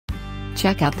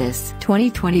Check out this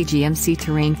 2020 GMC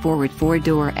Terrain Forward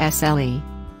 4-door SLE.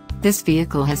 This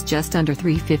vehicle has just under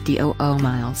 350,000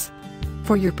 miles.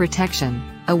 For your protection,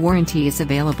 a warranty is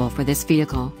available for this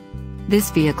vehicle. This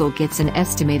vehicle gets an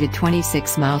estimated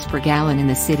 26 miles per gallon in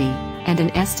the city, and an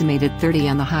estimated 30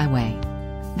 on the highway.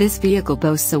 This vehicle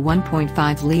boasts a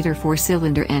 1.5-liter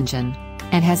 4-cylinder engine,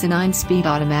 and has a 9-speed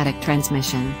automatic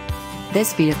transmission.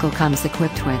 This vehicle comes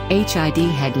equipped with HID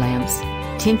headlamps,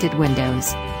 tinted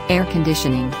windows, air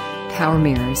conditioning, power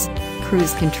mirrors,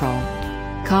 cruise control.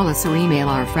 Call us or email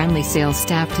our friendly sales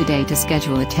staff today to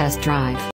schedule a test drive.